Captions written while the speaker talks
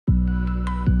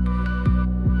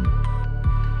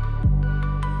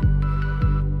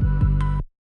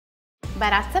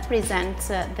Barazza presents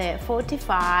the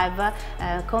 45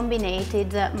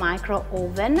 combinated micro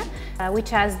oven, which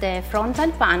has the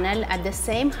frontal panel at the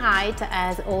same height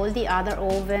as all the other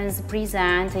ovens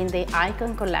present in the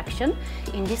Icon collection.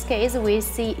 In this case, we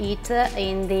see it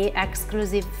in the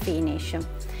exclusive finish.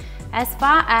 As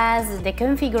far as the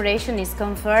configuration is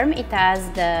confirmed, it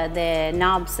has the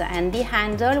knobs and the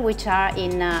handle, which are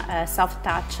in soft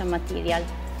touch material.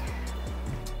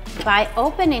 By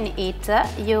opening it,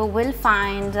 you will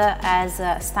find as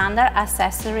standard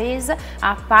accessories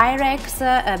a Pyrex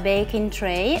baking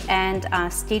tray and a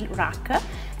steel rack.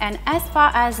 And as far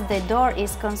as the door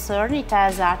is concerned, it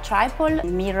has a triple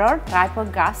mirror, triple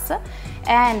glass,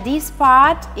 and this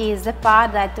part is the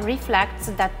part that reflects,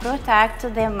 that protects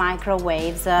the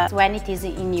microwaves when it is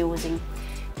in using.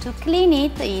 To clean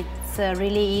it, it's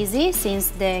really easy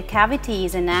since the cavity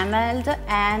is enameled,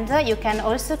 and you can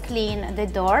also clean the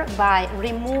door by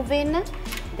removing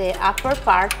the upper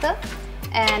part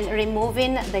and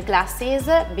removing the glasses.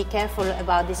 Be careful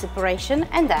about this operation,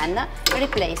 and then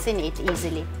replacing it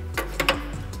easily.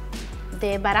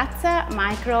 The Barazza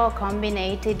Micro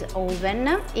Combinated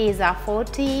Oven is a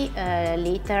 40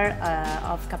 liter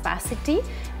of capacity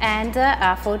and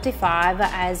 45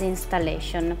 as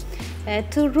installation.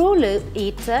 To rule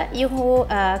it, you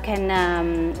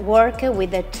can work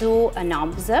with the two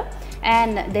knobs,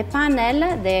 and the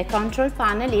panel, the control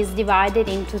panel, is divided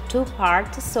into two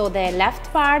parts. So the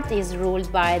left part is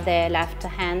ruled by the left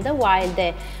hand, while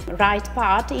the right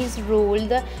part is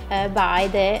ruled by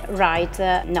the right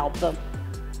knob.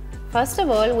 First of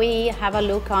all, we have a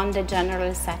look on the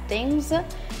general settings.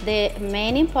 The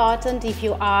main important, if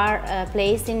you are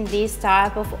placing this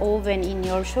type of oven in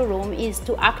your showroom, is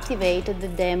to activate the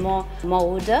demo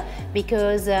mode,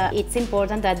 because it's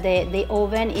important that the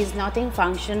oven is not in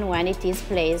function when it is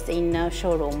placed in a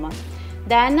showroom.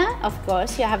 Then, of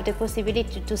course, you have the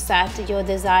possibility to set your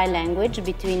desired language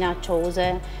between a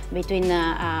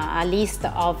list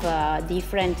of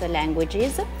different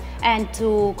languages. And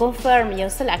to confirm your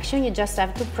selection, you just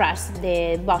have to press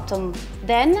the button.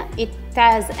 Then it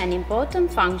has an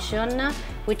important function,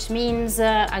 which means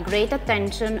a great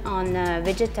attention on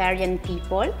vegetarian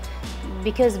people,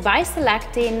 because by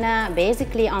selecting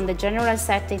basically on the general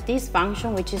setting this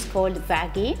function, which is called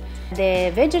veggie, the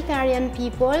vegetarian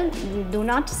people do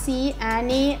not see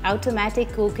any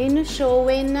automatic cooking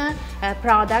showing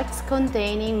products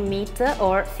containing meat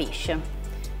or fish.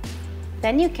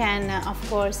 Then you can, of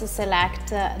course, select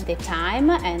the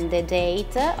time and the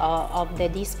date of the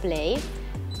display,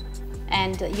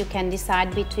 and you can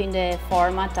decide between the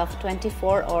format of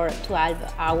 24 or 12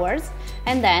 hours.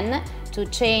 And then to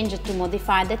change, to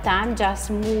modify the time,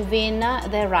 just moving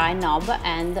the right knob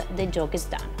and the job is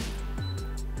done.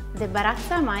 The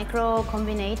Barazza Micro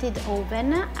Combinated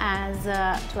Oven has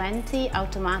 20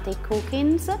 automatic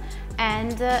cookings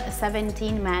and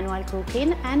 17 manual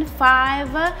cooking and 5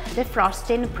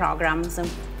 defrosting programs.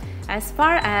 As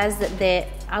far as the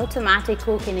automatic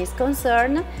cooking is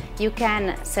concerned, you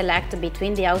can select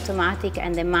between the automatic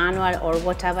and the manual or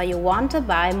whatever you want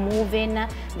by moving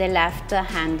the left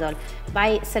handle.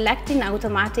 By selecting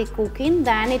automatic cooking,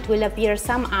 then it will appear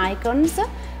some icons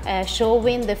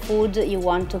showing the food you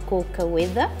want to cook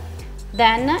with.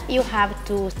 Then you have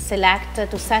to select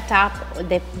to set up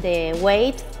the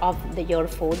weight of your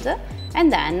food, and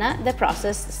then the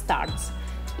process starts.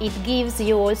 It gives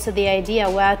you also the idea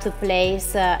where to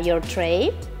place your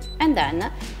tray, and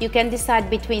then you can decide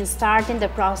between starting the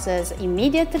process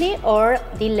immediately or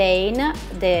delaying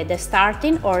the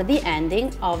starting or the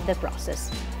ending of the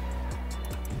process.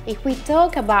 If we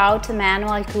talk about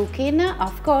manual cooking,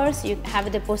 of course, you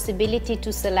have the possibility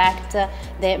to select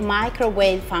the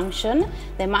microwave function.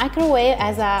 The microwave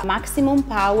has a maximum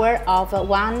power of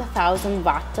 1000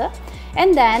 watt.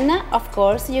 And then, of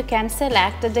course, you can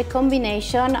select the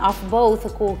combination of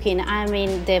both cooking, I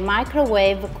mean the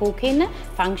microwave cooking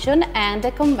function and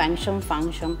the convection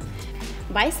function.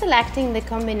 By selecting the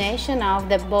combination of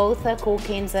the both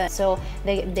cookings, so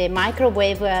the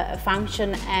microwave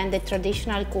function and the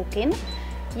traditional cooking,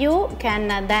 you can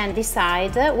then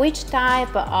decide which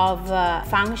type of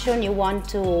function you want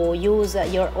to use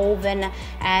your oven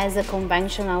as a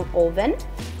conventional oven.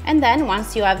 And then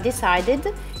once you have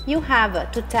decided, you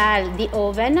have to tell the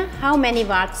oven how many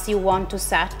watts you want to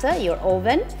set your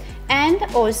oven, and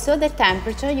also the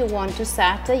temperature you want to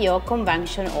set your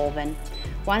convection oven.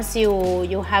 Once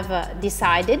you have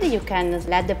decided, you can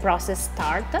let the process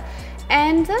start,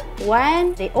 and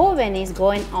when the oven is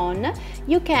going on,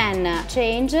 you can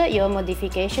change your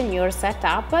modification, your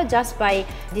setup, just by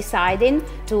deciding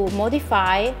to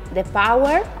modify the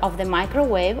power of the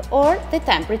microwave or the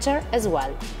temperature as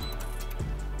well.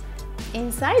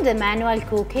 Inside the manual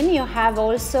cooking, you have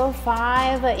also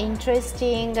 5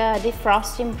 interesting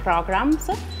defrosting programs.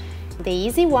 The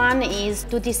easy one is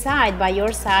to decide by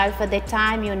yourself the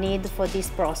time you need for this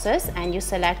process, and you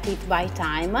select it by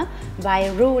time, by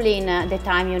ruling the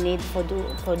time you need for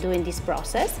doing this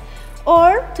process,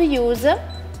 or to use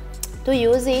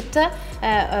it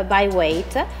by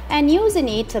weight. And using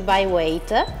it by weight,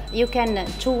 you can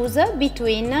choose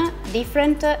between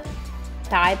different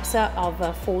types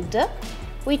of food,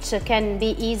 which can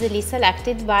be easily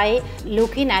selected by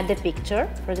looking at the picture.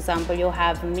 For example, you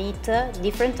have meat,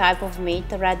 different type of meat,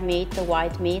 red meat,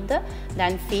 white meat,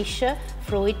 then fish,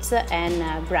 fruits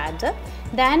and bread.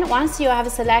 Then once you have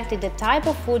selected the type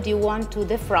of food you want to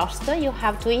defrost, you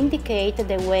have to indicate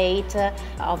the weight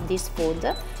of this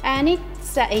food, and it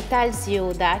tells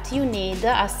you that you need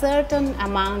a certain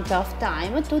amount of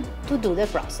time to do the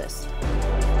process.